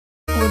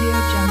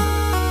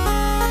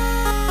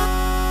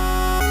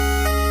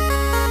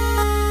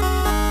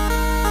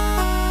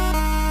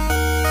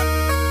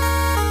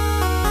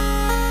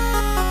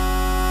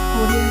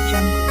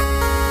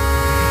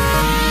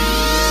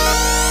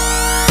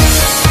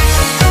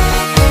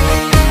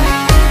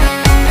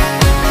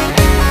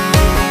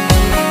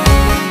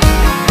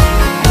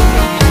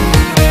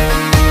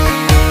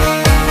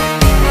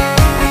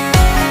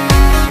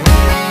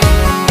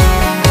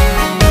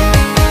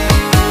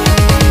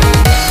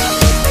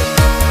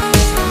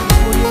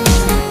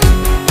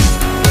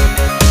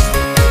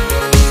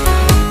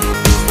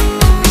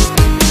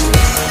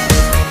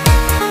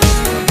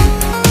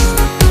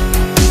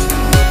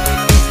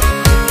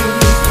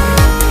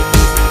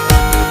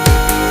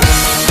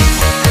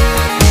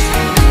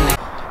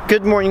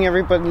Good morning,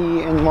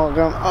 everybody, and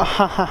welcome.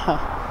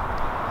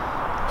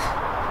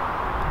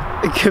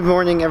 Good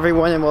morning,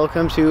 everyone, and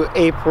welcome to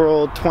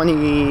April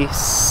 27th,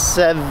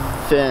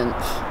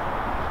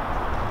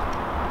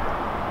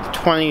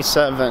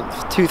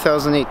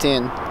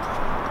 2018.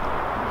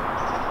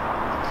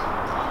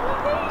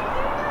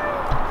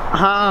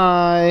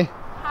 Hi.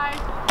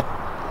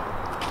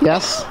 Hi.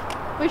 Yes?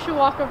 We should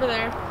walk over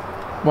there.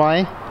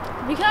 Why?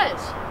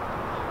 Because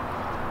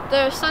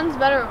the sun's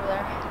better over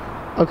there.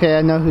 Okay,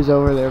 I know who's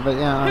over there, but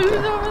yeah. Okay.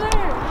 Who's over there?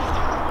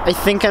 I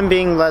think I'm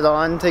being led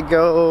on to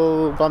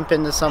go bump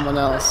into someone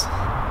else.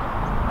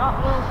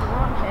 Not well, the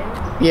wrong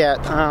way. Yeah,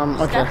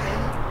 okay.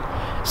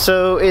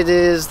 So it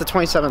is the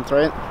 27th,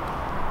 right?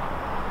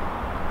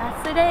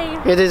 That's the day.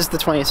 It is the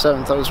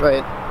 27th, I was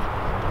right.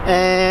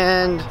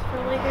 And For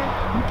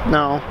later.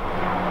 no.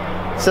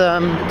 It's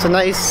a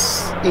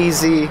nice,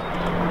 easy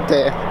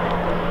day.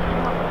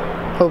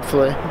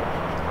 Hopefully.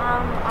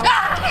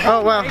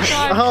 Oh wow!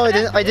 Oh,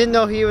 I didn't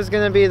know he was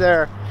gonna be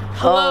there.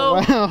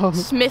 Hello, oh, wow.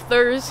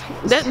 Smithers.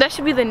 That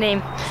should be the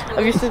name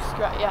of your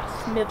subscribe. Yeah,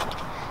 Smith.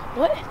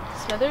 What?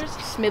 Smithers?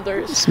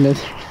 Smithers.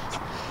 Smith.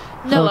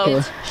 No, Okay.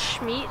 it's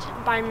Schmeat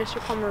by Mr.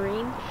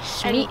 Palmerine.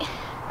 Schmeat.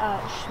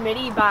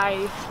 Schmitty by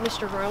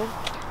Mr. Rowe.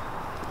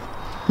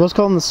 Let's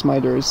call them the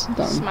Smiters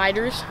then.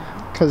 Smiters.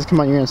 Because come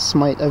on, you're gonna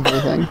smite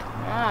everything.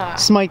 Ah.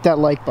 Smite that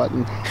like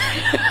button.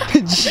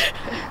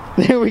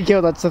 There we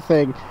go. That's the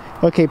thing.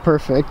 Okay,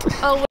 perfect.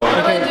 Oh, what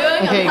am I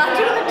doing? Okay. I'm not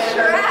doing the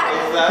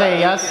track. Hey,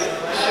 yes.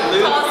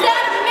 Tell us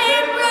that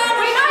man run.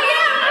 Wait, not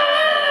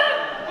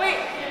yet. Wait,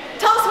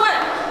 tell us when.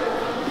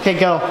 Okay,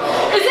 go.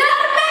 Is that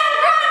a man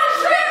run the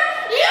trip?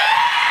 Yeah!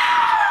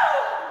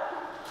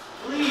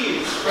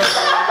 Please.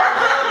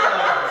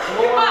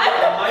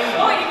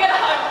 Oh, you get a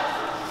hug.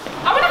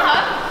 I want a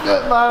hug.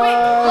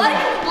 Goodbye. Like,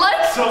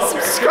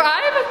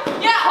 subscribe,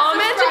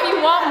 comment if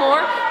you want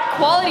more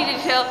quality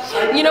detail.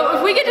 You know,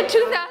 if we get to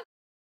 2,000.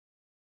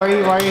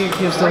 Why are you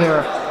still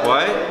here?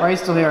 What? Why are you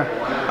still here?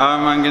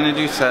 I'm gonna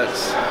do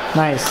sets.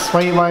 Nice.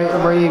 Where are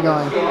you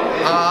going?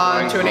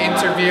 To an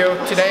interview.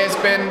 Today has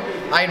been,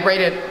 I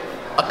rated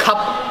a cup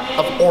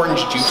of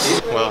orange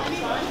juice. Well,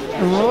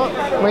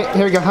 Wait,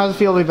 here we go. How's it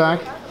feel to be back?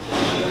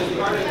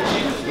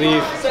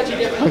 leave.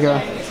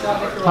 Okay.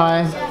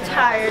 Hi.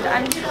 Tired.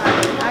 I'm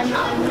tired.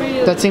 I'm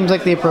really. That seems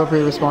like the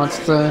appropriate response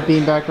to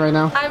being back right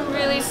now. I'm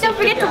really. Don't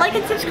forget to like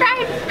and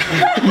subscribe.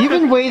 You've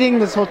been waiting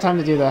this whole time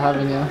to do that,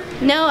 haven't you?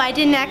 No, I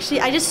didn't actually.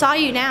 I just saw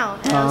you now.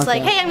 And I was okay.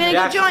 like, hey, I'm gonna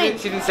go join.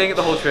 She didn't sing it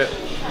the whole trip.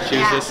 She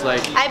was just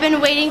like. I've been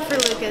waiting for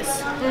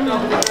Lucas.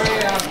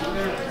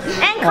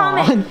 And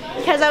comment.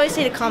 Because I always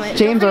say to comment.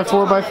 James, our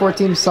 4x4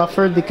 team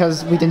suffered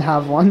because we didn't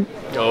have one.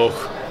 Oh.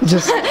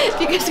 Just,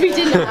 Because we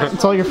didn't have.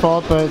 it's all your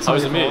fault, but it's How all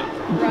was it your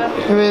meet?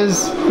 fault.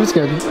 It was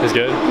good. It's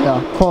good?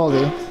 Yeah,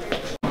 quality.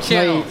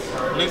 Channel.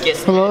 Wait,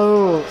 Lucas.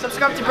 hello.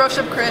 Subscribe to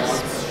Broship Chris.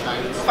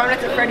 Find out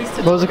the Freddy's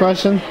to What was the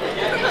question?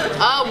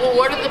 Well,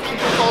 what are the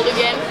people called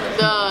again?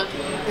 The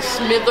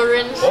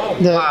Smitherins?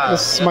 The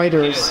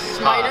Smiters.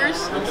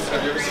 Smiters?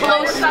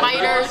 Hello,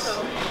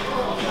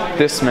 Smiters.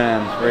 This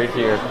man right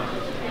here.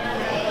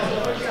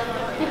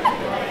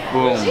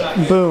 Boom.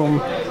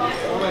 Boom.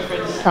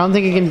 I don't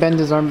think he can bend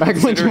his arm back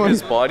much Consider more.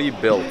 his body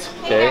built,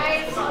 okay? I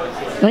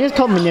think it's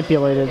called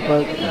manipulated,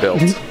 but Built.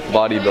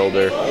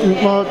 Bodybuilder.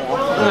 well,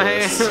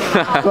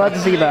 glad to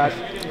see that.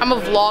 I'm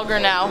a vlogger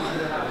now.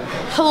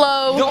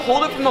 Hello. Don't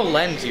hold it from the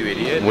lens, you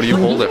idiot. What do you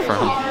hold it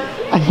from?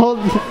 I hold.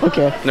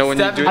 Okay. No, when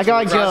you do it I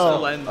gotta across the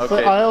go. lens. But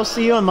Okay. I'll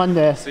see you on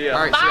Monday. See ya.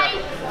 Alright,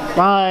 Bye.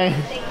 Bye.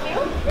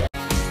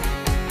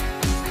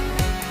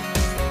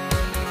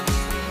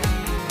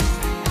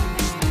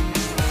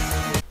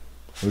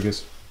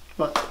 Lucas.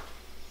 What?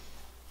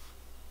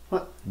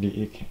 What?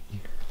 You can't.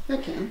 I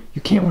can.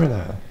 You can't wear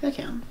that. I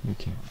can. You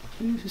can't.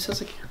 Who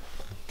says I can?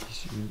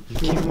 You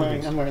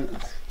can't I'm wearing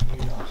this.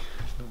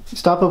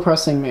 Stop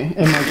oppressing me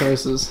in my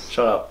choices.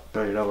 Shut up.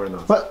 No, you're not wearing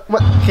those. What?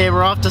 Okay,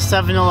 we're off to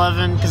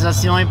 7-Eleven because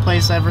that's the only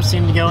place I ever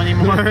seem to go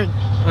anymore.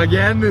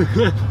 Again?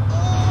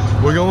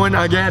 We're going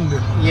again.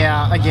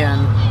 Yeah, again.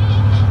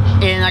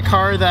 In a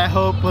car that I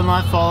hope will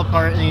not fall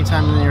apart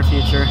anytime in the near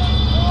future.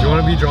 Do you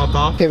want to be dropped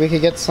off? Okay, we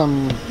could get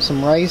some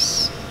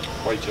rice.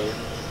 White chili.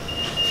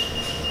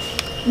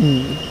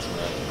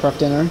 Craft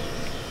dinner.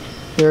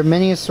 There are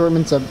many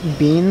assortments of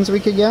beans we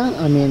could get.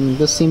 I mean,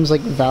 this seems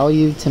like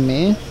value to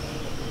me.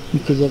 We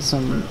could get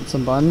some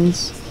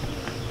buns.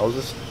 How's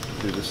this?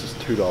 Dude, this is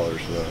 $2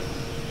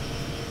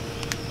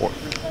 for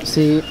that.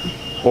 See,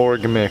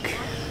 Organic.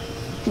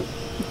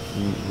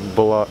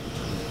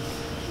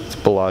 It's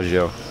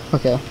Bellagio.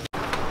 okay.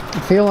 I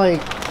feel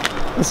like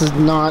this is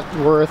not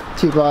worth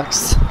 $2.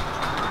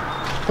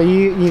 But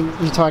you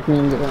talked me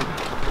into it.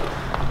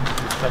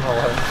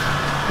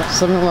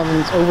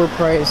 7-Eleven's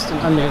overpriced and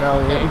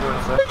undervalued.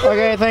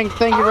 Okay, thank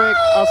you, Rick.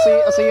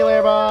 I'll see you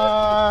later.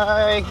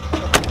 Bye.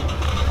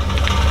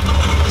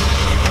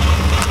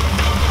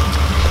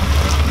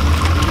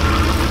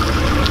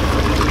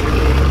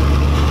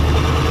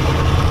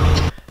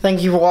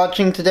 Thank you for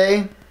watching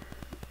today.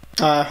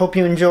 Hope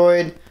you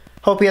enjoyed.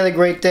 Hope you had a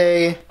great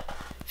day.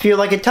 If you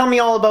like it, tell me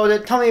all about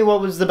it. Tell me what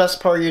was the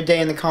best part of your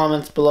day in the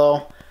comments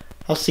below.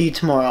 I'll see you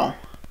tomorrow.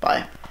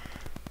 Bye.